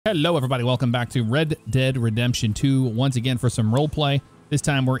Hello, everybody. Welcome back to Red Dead Redemption 2 once again for some roleplay. This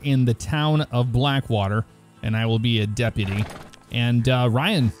time we're in the town of Blackwater, and I will be a deputy. And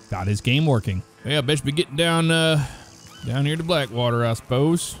Ryan got his game working. Yeah, I bet you be getting down here to Blackwater, I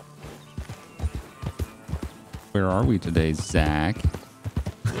suppose. Where are we today, Zach?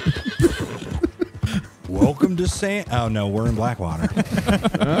 Welcome to Oh no, we're in Blackwater.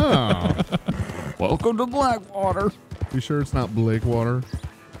 Oh, welcome to Blackwater. You sure it's not Blakewater?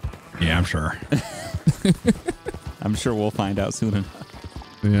 Yeah, I'm sure. I'm sure we'll find out soon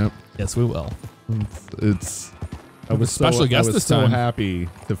enough. Yep. Yes, we will. It's I was special guest I was this so time. happy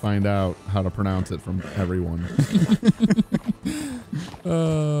to find out how to pronounce it from everyone.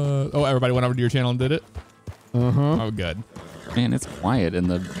 Oh, everybody went over to your channel and did it? Uh-huh. Oh, good. Man, it's quiet and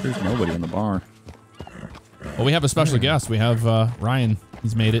there's nobody in the bar. Well, we have a special guest. We have Ryan.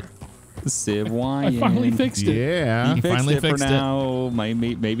 He's made it. Civ Wyan. I finally fixed it. Yeah. He finally fixed it fixed for now.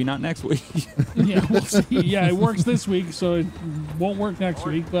 Maybe not next week. Yeah, we'll see. Yeah, it works this week, so it won't work next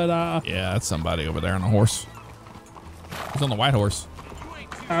week. But Yeah, that's somebody over there on a horse. He's on the white horse.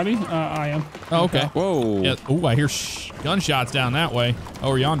 howdy, I am. Oh, okay. Whoa. Yeah. Ooh, I hear gunshots down that way.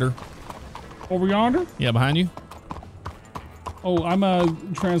 Over yonder. Over yonder? Yeah, behind you. Oh, I'm a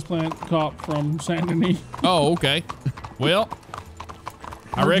transplant cop from Saint Denis. Oh, okay. Well,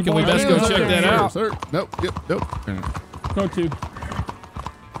 I reckon we best go check that out. Sir. Nope. Yep. Nope. Go to.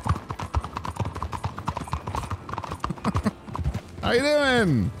 How you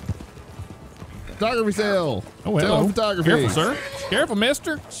doing? Photography sale. Oh, hello. Sale photography. Careful, sir. Careful,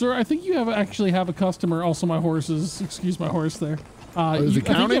 mister. Sir, I think you actually have a customer. Also, my horses. Excuse my horse there. Is it I think you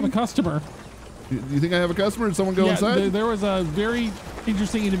counting? have a customer. Do you think I have a customer? Did someone go Yeah, inside? there was a very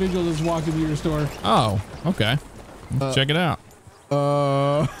interesting individual that's walked into your store. Oh, okay. Check it out.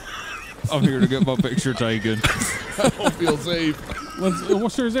 I'm here to get my picture taken. I don't feel safe.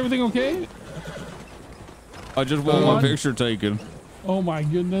 Sir, is everything okay? I just want my picture taken. Oh my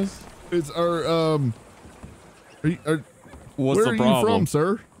goodness. It's our What's where the are problem? you from,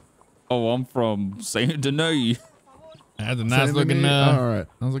 sir? Oh, I'm from Saint Denis. That's a nice looking. All right.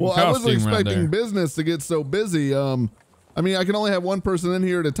 Nice looking Well, I wasn't costume right expecting there. business to get so busy. I mean, I can only have one person in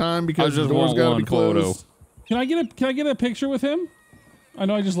here at a time because the just door's want got to one be closed. photo. Can I get a picture with him? I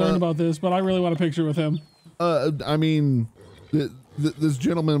know I just learned about this, but I really want a picture with him. I mean, this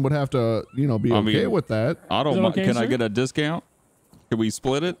gentleman would have to, be okay with that. I don't Is it mind. okay, Can I sir? get a discount? Can we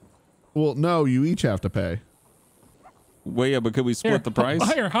split it? Well, no, you each have to pay. Well, yeah, but could we split the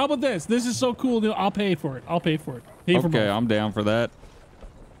price? Here, how about this? This is so cool. I'll pay for it. I'll pay for it. Pay for Okay, both. I'm down for that.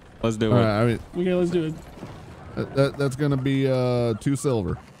 Let's do All it. right, I mean, Okay, let's do it. that's gonna be 2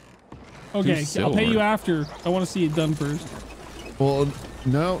 silver. Okay, I'll pay silver. you after. I want to see it done first. Well,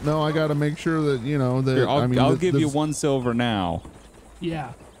 no, I got to make sure that that. Here, I'll give you this- 1 silver now.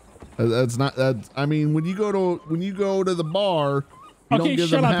 Yeah. That's not. I mean, when you go to the bar, you Okay, don't give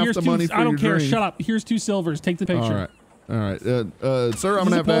shut them up. half Here's the 2. money for I don't your care. drink. Shut up. Here's 2 silvers. Take the picture. All right. Sir, I'm Is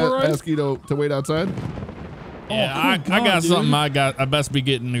gonna it have to Polaroid? ask you to wait outside. Yeah, Oh, I good got God, something dude. I best be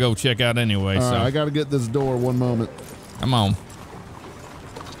getting to go check out anyway. All So right, I got to get this door. One moment. come on.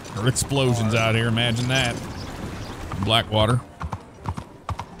 There are explosions out here. Imagine that. Blackwater.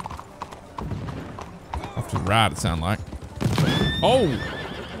 Off to the right, it sounds like. Oh!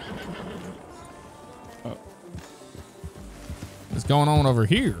 What's going on over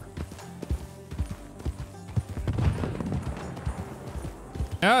here?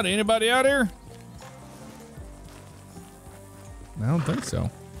 Howdy, anybody out here? I don't think so.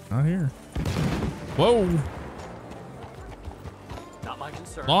 Not here. Whoa. Not my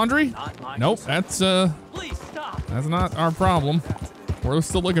concern. Laundry? Not my Nope, concern. that's Please stop. that's not our problem. We're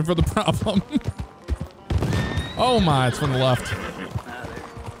still looking for the problem. Oh my, it's from the left.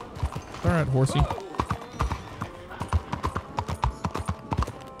 All right, horsey.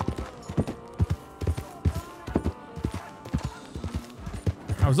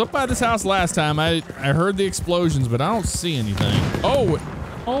 I was up by this house last time. I heard the explosions, but I don't see anything. Oh,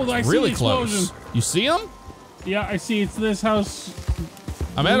 Oh, I see really the explosion. close. You see them? Yeah, I see. It's this house.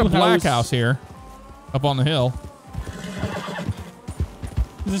 I'm at a Blue black house. house here, up on the hill.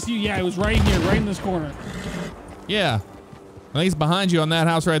 Is this you? Yeah, it was right here, right in this corner. Yeah, I think he's behind you on that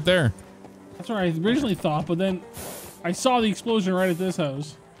house right there. That's what I originally thought, but then I saw the explosion right at this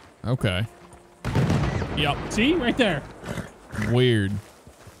house. Okay. Yep. See? Right there. Weird.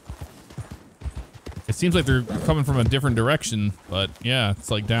 It seems like they're coming from a different direction, but yeah, it's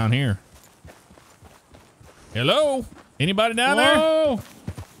like down here. Hello? Anybody down there? Whoa!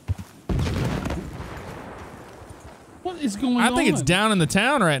 What is going on? I think it's down in the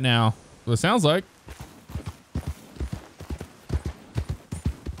town right now. What it sounds like.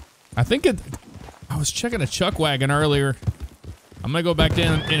 I think it. I was checking a chuck wagon earlier. I'm gonna go back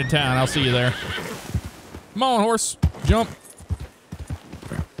down into town. I'll see you there. Come on, horse. Jump.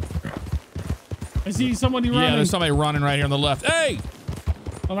 I see somebody running. Yeah, there's somebody running right here on the left. Hey!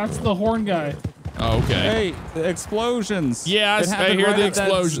 Oh, that's the horn guy. Oh, okay. Hey, the explosions. Yeah, I hear the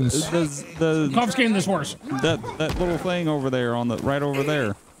explosions. Confiscating this horse. That little thing over there right over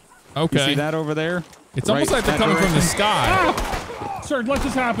there. Okay. You see that over there? It's almost like they're coming from the sky. Ah! Sir, let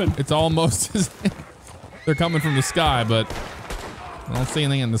this happen. It's almost as they're coming from the sky, but I don't see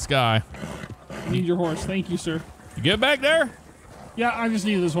anything in the sky. I need your horse. Thank you, sir. You get back there? Yeah, I just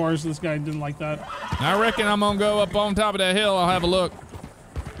needed this horse. This guy didn't like that. I reckon I'm gonna go up on top of that hill. I'll have a look.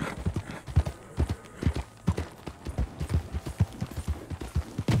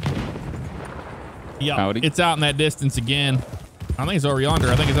 Yeah, Howdy. it's out in that distance again. I think it's over yonder.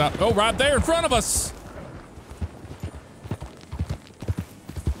 I think it's out. Oh, right there in front of us.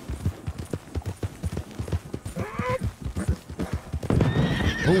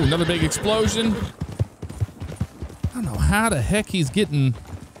 Oh, another big explosion. I don't know how the heck he's getting.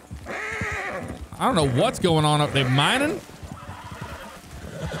 I don't know what's going on up there. Mining?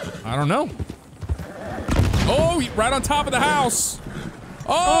 I don't know. Oh, right on top of the house.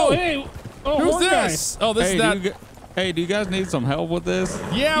 Oh, hey. Oh, who's horn this? Guy. Oh, this is that. Hey, do you guys need some help with this?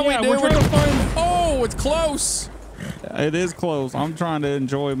 Yeah, we do. We're trying to find. Oh, it's close. It is close. I'm trying to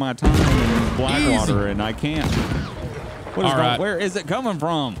enjoy my time in Blackwater, and I can't. What is All right. Where is it coming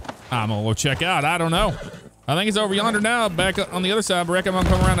from? I'm gonna go check out. I don't know. I think it's over yonder now, back on the other side. I reckon I'm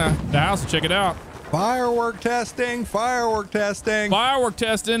gonna come around the house and check it out. Firework testing. Firework testing. Firework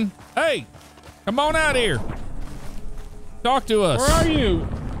testing. Hey, come on out here. Talk to us. Where are you?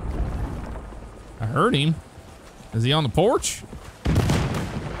 I heard him. Is he on the porch?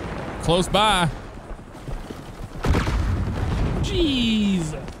 Close by.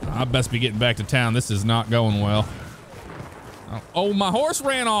 Jeez. I best be getting back to town. This is not going well. Oh, my horse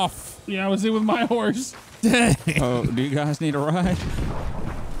ran off. Yeah, I was in with my horse. Oh, do you guys need a ride?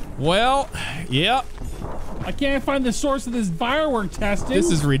 Well, yep. I can't find the source of this firework testing. This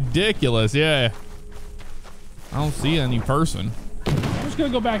is ridiculous. Yeah. I don't see any person. I'm just gonna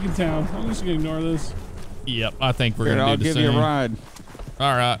go back in town. I'm just gonna ignore this. Yep, I think we're Here, gonna I'll do the give same. you a ride.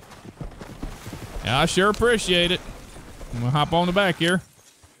 All right. Yeah, I sure appreciate it. I'm gonna hop on the back here.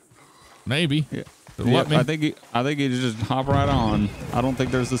 Maybe. Yeah. Let me. I think you just hop right on. I don't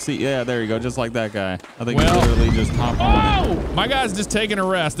think there's a seat. Yeah, there you go, just like that guy. I think you literally just hop on. Oh! My guy's just taking a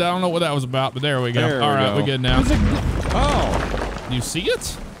rest. I don't know what that was about, but there we go. There All we right, go. we're good now. Oh, You see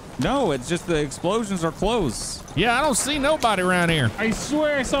it? no, it's just the explosions are close. Yeah, I don't see nobody around here. I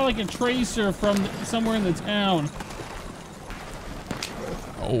swear I saw like a tracer from somewhere in the town.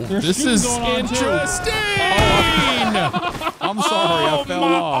 Oh, There's this shooting is going on, too. interesting. I'm sorry, I fell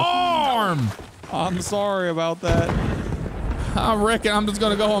my off. arm. I'm sorry about that. I reckon I'm just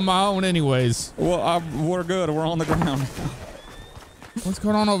gonna go on my own anyways. Well, we're good. We're on the ground. What's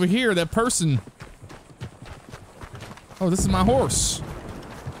going on over here? That person. Oh, this is my horse.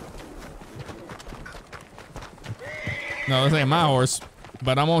 No, this ain't my horse,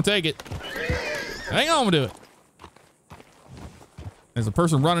 but I'm gonna take it. Hang on, we'll do it. There's a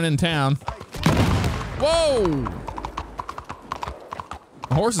person running in town. Whoa!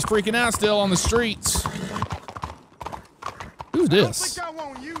 The horse is freaking out still on the streets. Who's this? I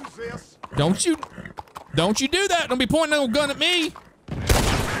won't use this. Don't you do that! Don't be pointing no gun at me! What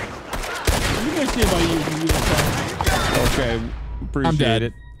do you guys say about using this? Okay, appreciate I'm dead.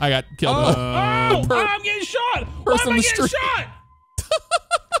 it. I got killed. I'm getting shot! Why person am on I the getting street. shot?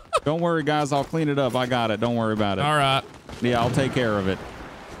 Don't worry, guys. I'll clean it up. I got it. Don't worry about it. All right. Yeah, I'll take care of it.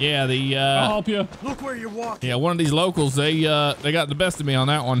 Yeah, I'll help you. Look where you're walking. yeah, one of these locals, they got the best of me on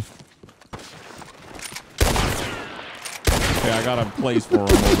that one. Yeah, I got a place for him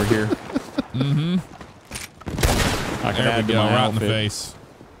over here. Mm-hmm. I can There we add to go, my right in the outfit. face.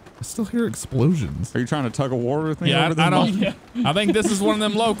 I still hear explosions. Are you trying to tug a war with me? Yeah, over this I don't. Yeah. I think this is one of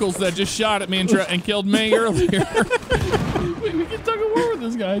them locals that just shot at me and killed me earlier. Wait, we can talk a war with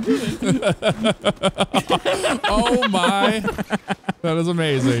this guy, didn't it? Oh my, that is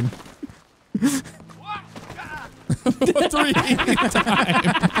amazing. 3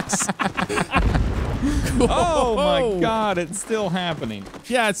 times. Oh my Whoa. God! It's still happening.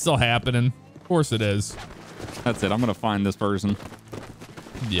 Yeah, it's still happening. Of course it is. That's it. I'm gonna find this person.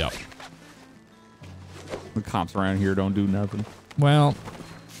 Yep. The cops around here don't do nothing. Well,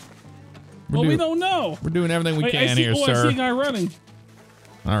 Well, we don't know. we're doing everything we Wait, I can see, here, I see a sir. guy running.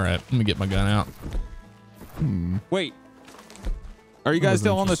 All right, let me get my gun out. Wait, are you guys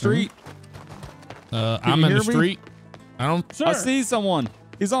still on the street? I'm you in the hear me? street. I don't. Sir, I see someone.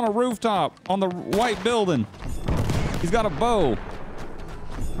 He's on a rooftop on the white building. He's got a bow.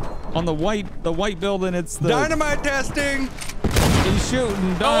 On the white building, it's the dynamite testing. He's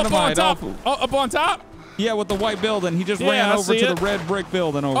shooting dynamite up on top. Yeah, with the white building. He just ran over to the red brick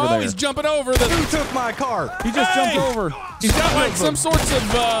building over there. Oh, he's jumping over the. Who took my car? He just jumped over. He's got like some sorts of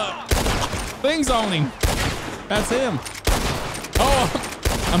things on him. That's him.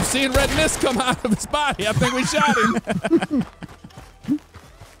 Oh, I'm seeing red mist come out of his body. I think we shot him.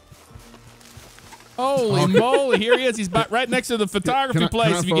 Holy moly, here he is. He's right next to the photography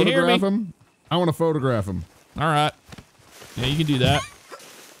place. If you can hear me. Him? I want to photograph him. All right. Yeah, you can do that.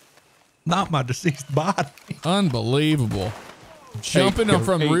 Not my deceased body. Unbelievable. Jumping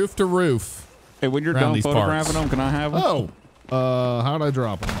from roof to roof. Hey, when you're done photographing them, can I have them? Oh. How'd I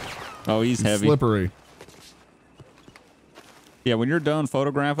drop him? Oh, he's heavy. Slippery. Yeah, when you're done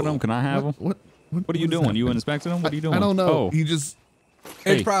photographing them, can I have them? What are you doing? You inspecting them? What are you doing? I don't know. Oh. He just...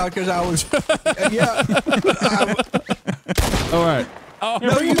 It's probably because I was... yeah. All right. Oh,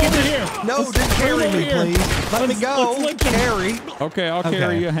 no, you over here. No, just carry me, please. Let me go. Carry. Okay, I'll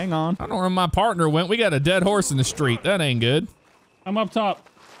carry you. Hang on. I don't know where my partner went. We got a dead horse in the street. That ain't good. I'm up top.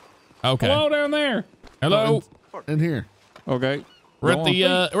 Okay. Hello down there. Hello. In here. Okay. We're at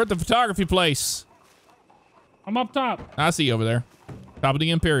the photography place. I'm up top. I see you over there. Top of the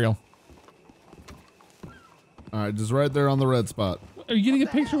Imperial. All right, just right there on the red spot. Are you getting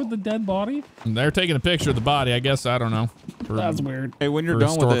a picture with the dead body? They're taking a picture of the body. I guess, I don't know. That's weird. Hey, when you're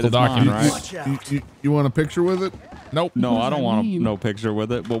done with it, it's mine, right? You want a picture with it? Nope. No, I don't want no picture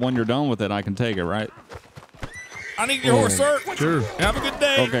with it. But when you're done with it, I can take it, right? I need your horse, sir. Sure. Have a good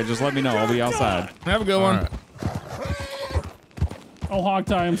day. Okay, just let me know. I'll be outside. Have a good one. Right. I'll hog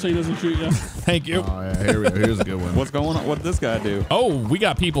tie him so he doesn't shoot you. Thank you. Oh, yeah, here we go. Here's a good one. What's going on? What did this guy do? Oh, we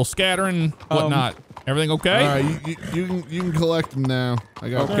got people scattering, whatnot. Everything okay? All right, you can collect them now. I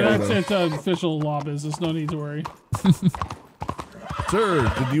got It's an official law business. No need to worry.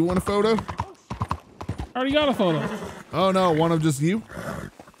 Sir, did you want a photo? I already got a photo. Oh no, one of just you?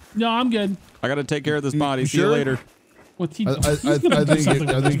 No, I'm good. I got to take care of this body. See sure? you later. What's he? I think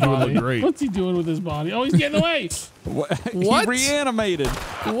you would look great. What's he doing with his body? Oh, he's getting away. What? What? He reanimated.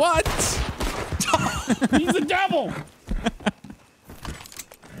 What? He's the devil.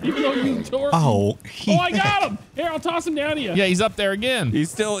 Even though you tore. Oh, I got him. Here, I'll toss him down to you. Yeah, he's up there again.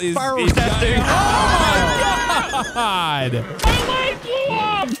 He's still. He's fireworks testing. Oh my God! My leg blew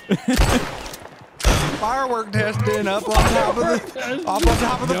up. Firework testing up on top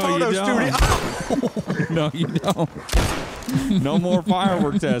of the photo studio. No, you don't. No more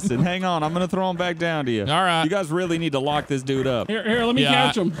firework testing. Hang on, I'm gonna throw him back down to you. All right. You guys really need to lock this dude up. Here, let me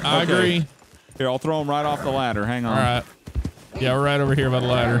catch him. I agree. Here, I'll throw him right off the ladder. Hang on. All right. Yeah, we're right over here by the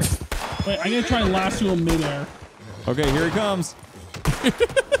ladder. Wait, I'm gonna try and lasso him midair. Okay, here he comes.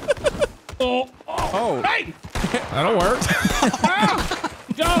 Oh! Hey! That'll work.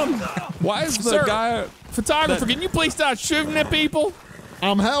 Got him! Why is the Sir, guy? Photographer, can you please stop shooting at people?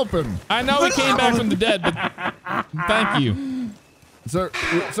 I'm helping. I know he came back from the dead, but thank you. Sir,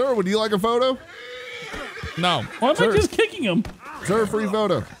 would you like a photo? No. Why am I just kicking him? Sir, free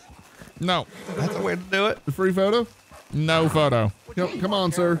photo. No. That's the way to do it. A free photo? No photo. Come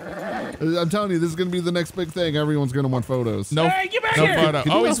on, sir. I'm telling you, this is going to be the next big thing. Everyone's going to want photos. No, Hey, get back no here! photo.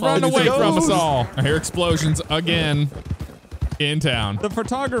 Can Oh, you he's not running follow away these from us goes? all. I hear explosions again in town. The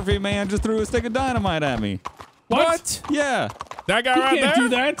photography man just threw a stick of dynamite at me. What? Yeah. That guy You right can't there? do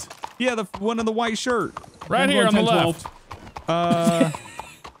that. Yeah, the one in the white shirt. Right here on the left. I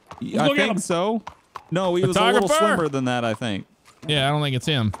Look at him. think so. No, he was a little Photographer? slimmer than that, I think. Yeah, I don't think it's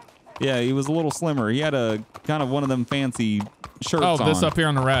him. Yeah, he was a little slimmer. He had a kind of one of them fancy shirts Oh, on. this up here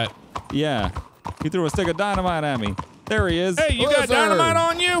on the right. Yeah. He threw a stick of dynamite at me. There he is. Hey, you Hello, got sir. dynamite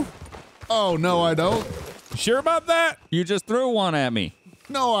on you? Oh, no, I don't. Sure about that? You just threw one at me.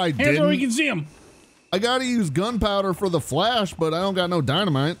 No, I Hands where we didn't. can see him. I got to use gunpowder for the flash, but I don't got no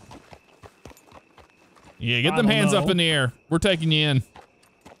dynamite. Yeah, get I them don't hands know. up in the air. We're taking you in.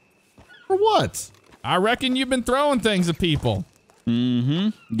 For what? I reckon you've been throwing things at people.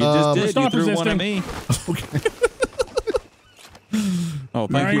 You just did. You stop threw one resisting. at me. Okay. Oh, I'm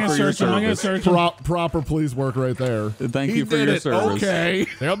thank you gonna for your search him. I'm gonna service. search him. Proper police work right there. Thank He you for did your it. service. Okay.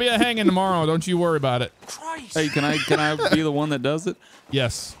 There'll be a hanging tomorrow. Don't you worry about it. Hey, can I be the one that does it?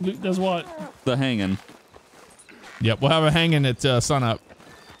 Yes. Does what? The hanging. Yep, we'll have a hanging at sunup.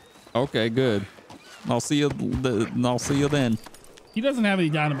 Okay, good. I'll see you. I'll see you then. He doesn't have any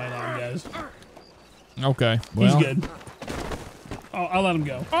dynamite on him, guys. Okay. Well. He's good. Oh, I'll let him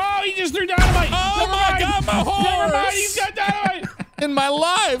go. Oh, he just threw dynamite. Oh Never my mind. God, my horse! Never mind, he's got dynamite. In my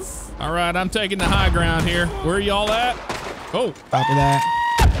life. All right, I'm taking the high ground here. Where are y'all at? Oh, Copy that.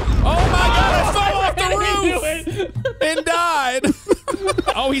 Oh my God, I fell off the roof I knew it. and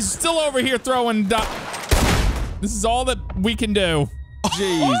died. Oh, he's still over here throwing. This is all that we can do.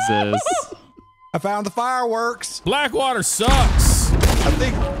 Jesus. I found the fireworks. Blackwater sucks. I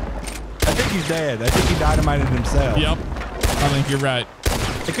think he's dead. I think he dynamited himself. Yep. I think you're right.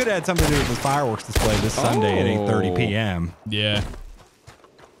 It could have had something to do with the fireworks display this Sunday at 8:30 p.m. Yeah.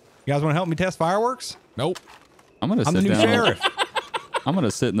 You guys want to help me test fireworks? Nope. I'm gonna I'm sit the new down. sheriff. I'm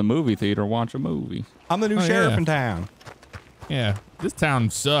gonna sit in the movie theater and watch a movie. I'm the new Oh, sheriff yeah. in town. Yeah. This town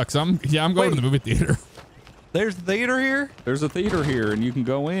sucks. I'm going Wait. to the movie theater. There's the theater here. There's a theater here, and you can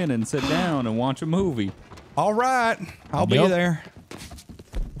go in and sit down and watch a movie. All right, I'll be Yep. there.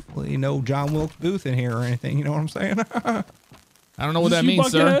 Hopefully, no John Wilkes Booth in here or anything. You know what I'm saying? I don't know what Is that this you,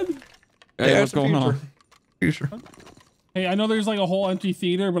 means, sir. Buckethead? Hey, Yeah, what's it's the going on? future. Hey, I know there's like a whole empty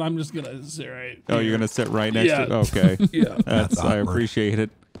theater, but I'm just gonna sit right. Oh, you're gonna sit right next Yeah. to. Okay. Yeah. That's I awkward. appreciate it.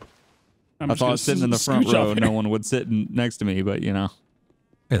 I'm I just gonna thought sitting in the front scooch up row, here. no one would sit next to me, but you know.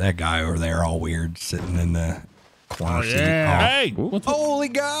 Look at that guy over there, all weird, sitting in the corner seat. Yeah. Hey, What's Oh, holy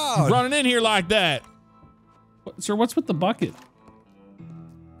God! running in here like that. Sir, what's with the bucket?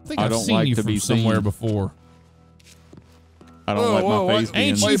 I think I I've don't seen like you to from be somewhere seen. before. I don't Whoa, like whoa, my what? face being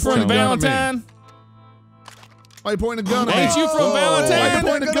Ain't Why you pointing from a gun at me? Valentine? Why you pointing a gun at me? Ain't you from Whoa, Valentine? Why you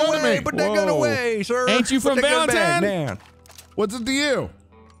pointing a gun at me? Put that gun Whoa. away, sir. Ain't you Put from that gun back Valentine? down. What's it to you?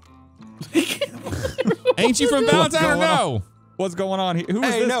 Ain't you from Valentine or going no? What's going on here? Who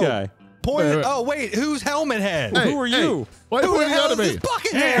is Hey, this no. guy? Point. Wait, wait. Oh wait, who's helmet head? Hey, Who are hey, you? Why you Who the pointing a hell gun is at this me?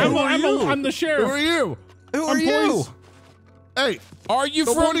 bucket Hey, head? I'm the Who sheriff. are you? Who are I'm you? poised. Hey, Are you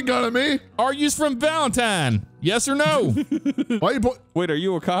don't point a from? gun at me. Are you from Valentine? Yes or no? Why you point? Wait, are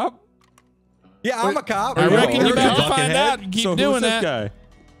you a cop? Yeah, I'm a cop. I reckon you're you a about to buckethead. find out. You keep So doing who's this that. guy?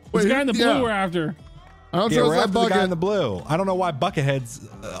 This guy in the blue yeah. we're after. I don't Yeah, trust we're that after the guy in bucket. the blue. I don't know why Buckethead's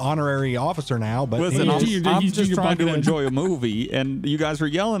honorary officer now, but Listen, he I'm, is. He's I'm just your trying to buckethead. enjoy a movie, and you guys are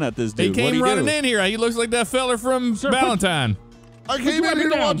yelling at this He dude. came What'd running do? in here. He looks like that fella from Sir, Valentine. I came in weapon here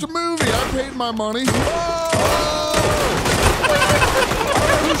to down. watch a movie. I paid my money. Who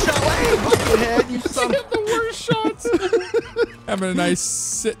shot hey, Buckethead? You son of The worst shots. Having a nice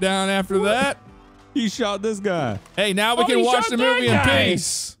sit down after that. He shot this guy. Hey, now we Oh, can he watch shot the that movie in guy.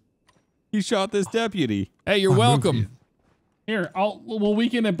 peace. He shot this deputy. Hey, you're welcome. Here, we'll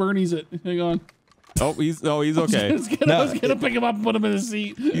weekend at Bernie's it. Hang on. Oh, he's I okay. was gonna pick him up and put him in the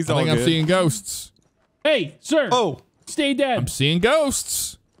seat. He's I all think I'm good. seeing ghosts. Hey, sir. Oh, Stay dead. I'm seeing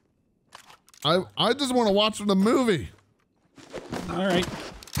ghosts. I just want to watch the movie. All right.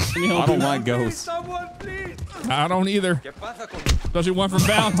 Let me help I don't you. like ghosts. Someone, please. I don't either. Especially one from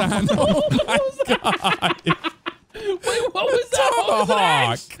Valentine. Oh my God. Wait, what was that? What was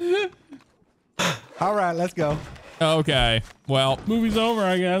that? Tomahawk. all right, let's go. Okay. Well, Movie's over,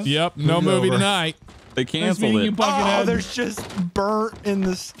 I guess. yep. No Movie's movie over. tonight. They Nice canceled meeting you, it. Buckethead. Oh, there's just burnt in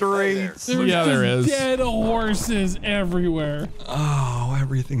the streets. There's Yeah, there just is. dead horses everywhere. Oh,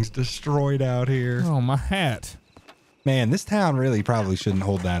 everything's destroyed out here. Oh, my hat. Man, this town really probably shouldn't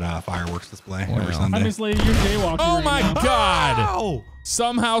hold that fireworks display every Well. Sunday. I Miss Lady, you're jaywalking. Oh right my now. God. Oh!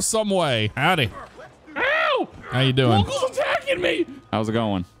 Somehow, some way. Howdy. Ow! How you doing? Locals attacking me. How's it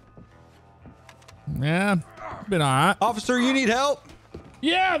going? Yeah, been all right. Officer, you need help?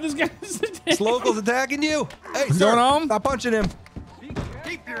 Yeah, this guy's This local's attacking you. Hey, What's sir, going on? stop punching him.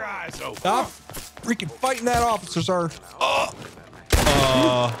 Keep your eyes open. Stop freaking fighting that officer, sir.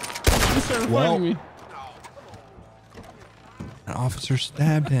 well, me. An officer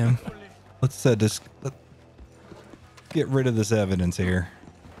stabbed him. Let's get rid of this evidence here.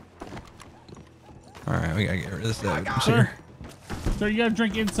 All right, we gotta get rid of this evidence Sir, here. sir, you gotta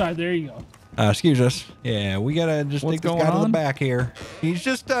drink inside. There you go. Excuse us. Yeah, we gotta just What's take this going guy to the on? back here. He's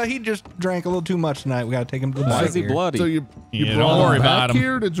just he just drank a little too much tonight. We gotta take him to the Why back is he here. bloody? So you Yeah, brought don't worry him about back him.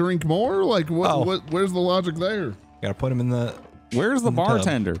 here to drink more? Like what? Oh. Where's the logic there? Gotta put him in the. Where's the in the tub.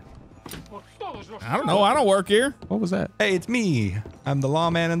 bartender? I don't know. I don't work here. What was that? Hey, it's me. I'm the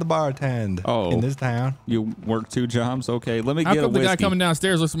lawman and the bartend Oh. in this town. You work 2 jobs? Okay, let me How get a come the guy whiskey. coming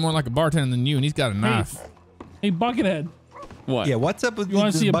downstairs looks more like a bartender than you, and he's got a knife? Hey, Buckethead. What? Yeah, what's up with You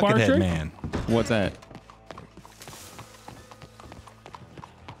wanna this see a bar buckethead trick? man? What's that?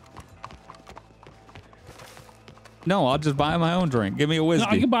 No, I'll just buy my own drink. Give me a No, whiskey.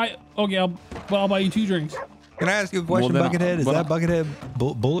 I can buy. Okay, I'll buy you 2 drinks. Can I ask you a question, Well, then Buckethead? Is but that Buckethead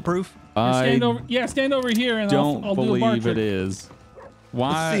bulletproof? Stand I over. Yeah, stand over here, and don't I'll do a bar believe trick. it is. Let's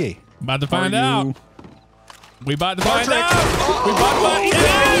Why see. About to are find you? out. We about to find trick. out. We about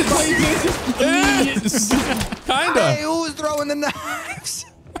to find It is. Kinda. Hey, who's throwing the knives?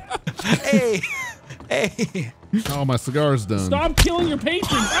 hey, hey. Oh, my cigar's done. Stop killing your patrons.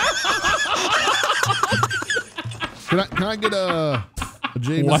 Ah! Can I get a What is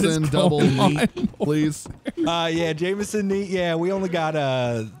Jameson double going on? meat, please? Yeah, Jameson neat. Yeah, we only got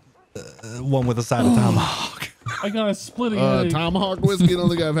one with a side of tomahawk. I got a splitting egg. Tomahawk whiskey. I don't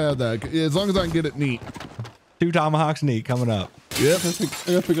think I've had that. As long as I can get it neat. 2 tomahawks neat coming up. Yep.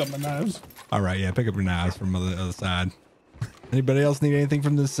 I gotta pick up my knives. All right, yeah, pick up your knives from the other side. Anybody else need anything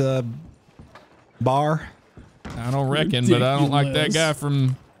from this bar? I don't reckon, but I don't like that guy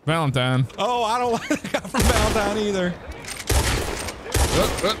from Valentine. Oh, I don't like the guy from Valentine either.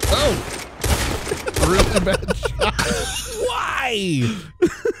 Really bad shot. Why?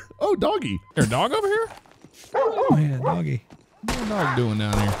 Oh, doggy. There a dog over here? Oh, yeah, doggy. What's the dog doing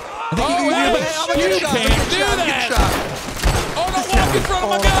down here? Oh, You can't do that! Oh, no, walk in front of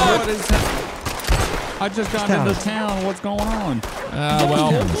my God! What is that? I just got into town. What's going on? Well,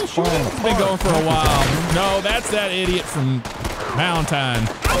 it's been going for a while. No, that's that idiot from Valentine.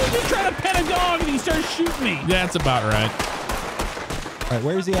 I was just trying to pet a dog and he started shooting me. That's about right. All right,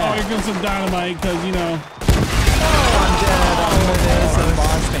 where's he Oh, at? here comes some dynamite because, you know. I'm dead. I'm a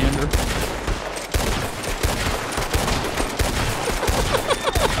bystander.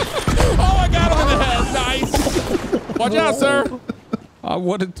 Oh, I got him in the head. Nice. Watch out, sir. I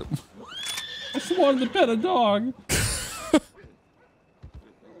wanted to. I just wanted to pet a dog.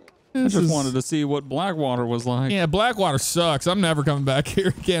 I just wanted to see what Blackwater was like. Yeah, Blackwater sucks. I'm never coming back here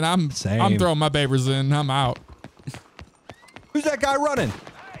again. I'm throwing my papers in. I'm out. Who's that guy running?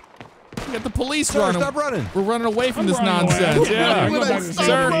 We got the police Sir, running. stop running. We're running away from this running away. nonsense. I'm Yeah. running. Go back to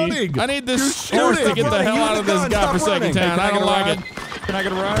Sir, running. I need this You're horse to shooting. get the hell Use out the of this gun. Stop godforsaken running. town. Hey, I can I don't get a like ride? it. Can I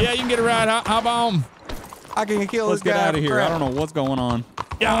get a ride? Yeah, you can get a ride. Hop on. I can kill Let's this get guy. out of here. I don't know what's going on.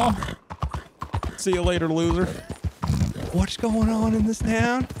 Yeah. See you later, loser. What's going on in this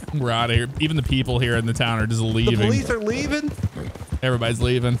town? We're out of here. Even the people here in the town are just The leaving. police are leaving. Everybody's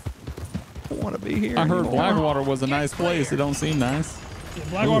leaving. I don't want to be here. I heard anymore. Blackwater was a nice place. It don't seem nice. Yeah,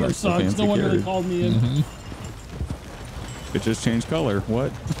 Blackwater that's the sucks. fancy No one really carry. called me in. It just changed color.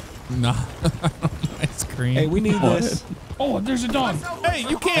 What? No. Ice cream. Hey, we need this. Oh, there's a dog. Hey,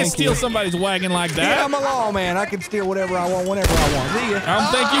 you can't steal somebody's wagon like that. Yeah, I'm a lawman. I can steal whatever I want, whenever I want. See ya. I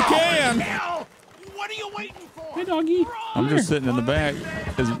don't think you can. Hell! What are you waiting for? Hey, doggy. I'm just sitting in the back.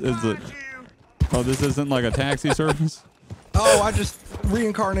 Is it? Oh, this isn't like a taxi service? Oh, I just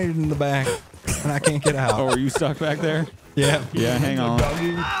reincarnated in the back, and I can't get out. Oh, are you stuck back there? Yeah. Yeah, hang on. There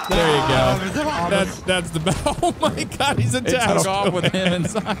you go. That's the bell. Oh my God, he's It attached. took off with him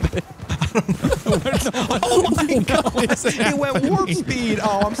inside it. Oh my God! It went warp speed.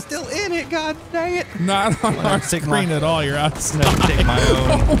 Oh, I'm still in it. God dang it! Not on our take screen my- at all. You're outside. I'm gonna take my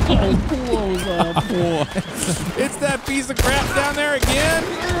own. Oh, blows up. It's that piece of crap down there again.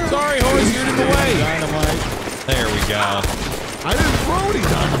 Sorry, horse, you're in the way. Dynamite. There we go. I didn't throw any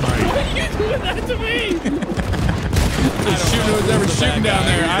dynamite. Why are you doing that to me? Shooting who's ever shooting down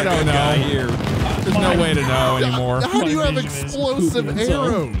there. I don't know. There's no way to know anymore. How do you have vision is explosive pooping itself.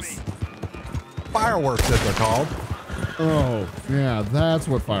 arrows? Fireworks, as they're called. Oh, yeah, that's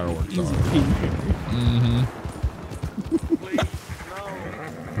what fireworks are.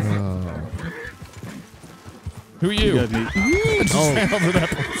 Who are you? You guys, need, Ran over that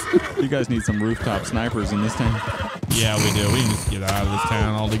person. you guys need some rooftop snipers in this town. Yeah, we do. We need to get out of this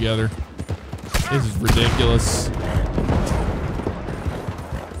town altogether. This is ridiculous.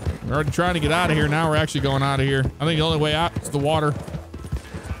 We're already trying to get out of here. Now we're actually going out of here. I think the only way out is the water.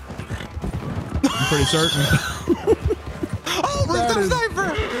 I'm pretty certain. Oh, rooftop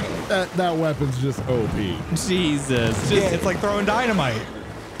sniper! That weapon's just OP. Jesus. Yeah, it's like throwing dynamite.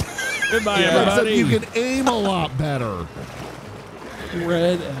 Goodbye, Except everybody. you can aim a lot better.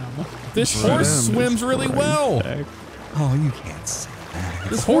 Red M. This horse swims really well. Oh, you can't say that.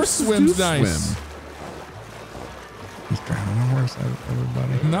 This horse swims do nice. swim. He's drowning a horse,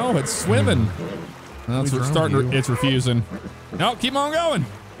 everybody. No, it's swimming. That's drowned starting. you. It's refusing. No, keep on going.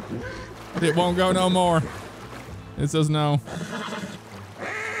 It won't go no more. It says no.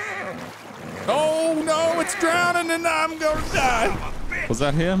 Oh no, it's drowning and I'm gonna die. Was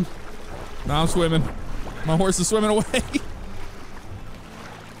that him? No, I'm swimming. My horse is swimming away.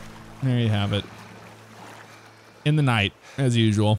 There you have it. In the night, as usual.